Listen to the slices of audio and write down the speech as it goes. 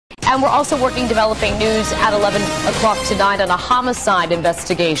And we're also working developing news at 11 o'clock tonight on a homicide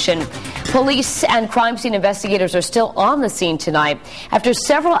investigation. Police and crime scene investigators are still on the scene tonight. After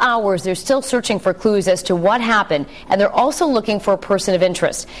several hours, they're still searching for clues as to what happened, and they're also looking for a person of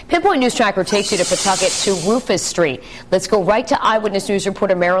interest. Pinpoint News Tracker takes you to Pawtucket to Rufus Street. Let's go right to Eyewitness News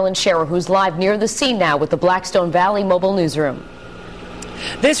reporter Marilyn Scherer, who's live near the scene now with the Blackstone Valley Mobile Newsroom.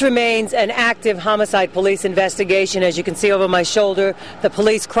 This remains an active homicide police investigation. As you can see over my shoulder, the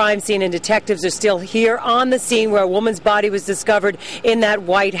police, crime scene, and detectives are still here on the scene where a woman's body was discovered in that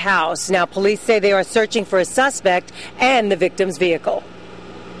white house. Now, police say they are searching for a suspect and the victim's vehicle.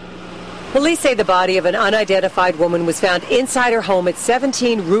 Police say the body of an unidentified woman was found inside her home at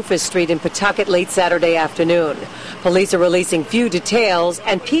 17 Rufus Street in Pawtucket late Saturday afternoon. Police are releasing few details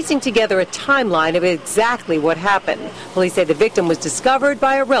and piecing together a timeline of exactly what happened. Police say the victim was discovered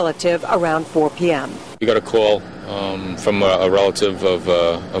by a relative around 4 p.m. We got a call from a relative of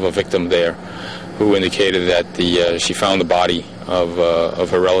a victim there who indicated that she found the body of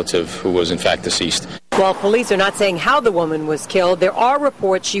her relative who was in fact deceased. While police are not saying how the woman was killed, there are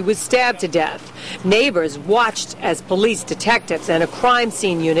reports she was stabbed to death. Neighbors watched as police detectives and a crime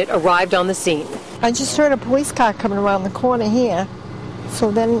scene unit arrived on the scene. I just heard a police car coming around the corner here, so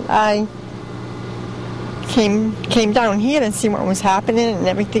then I came down here to see what was happening and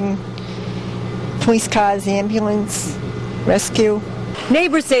everything. Police cars, ambulance, rescue.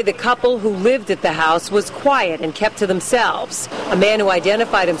 Neighbors say the couple who lived at the house was quiet and kept to themselves. A man who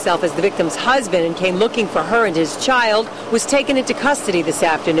identified himself as the victim's husband and came looking for her and his child was taken into custody this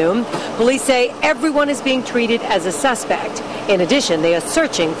afternoon. Police say everyone is being treated as a suspect. In addition, they are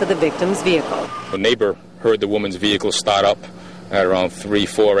searching for the victim's vehicle. A neighbor heard the woman's vehicle start up at around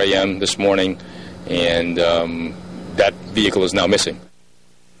 4 a.m. this morning, and that vehicle is now missing.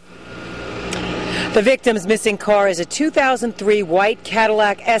 The victim's missing car is a 2003 white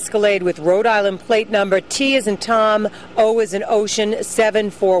Cadillac Escalade with Rhode Island plate number T as in Tom, O as in Ocean,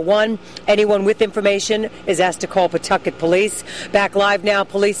 741. Anyone with information is asked to call Pawtucket Police. Back live now,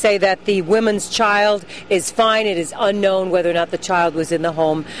 police say that the woman's child is fine. It is unknown whether or not the child was in the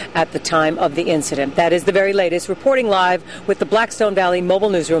home at the time of the incident. That is the very latest. Reporting live with the Blackstone Valley Mobile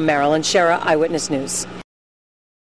Newsroom, Marilyn Scherer, Eyewitness News.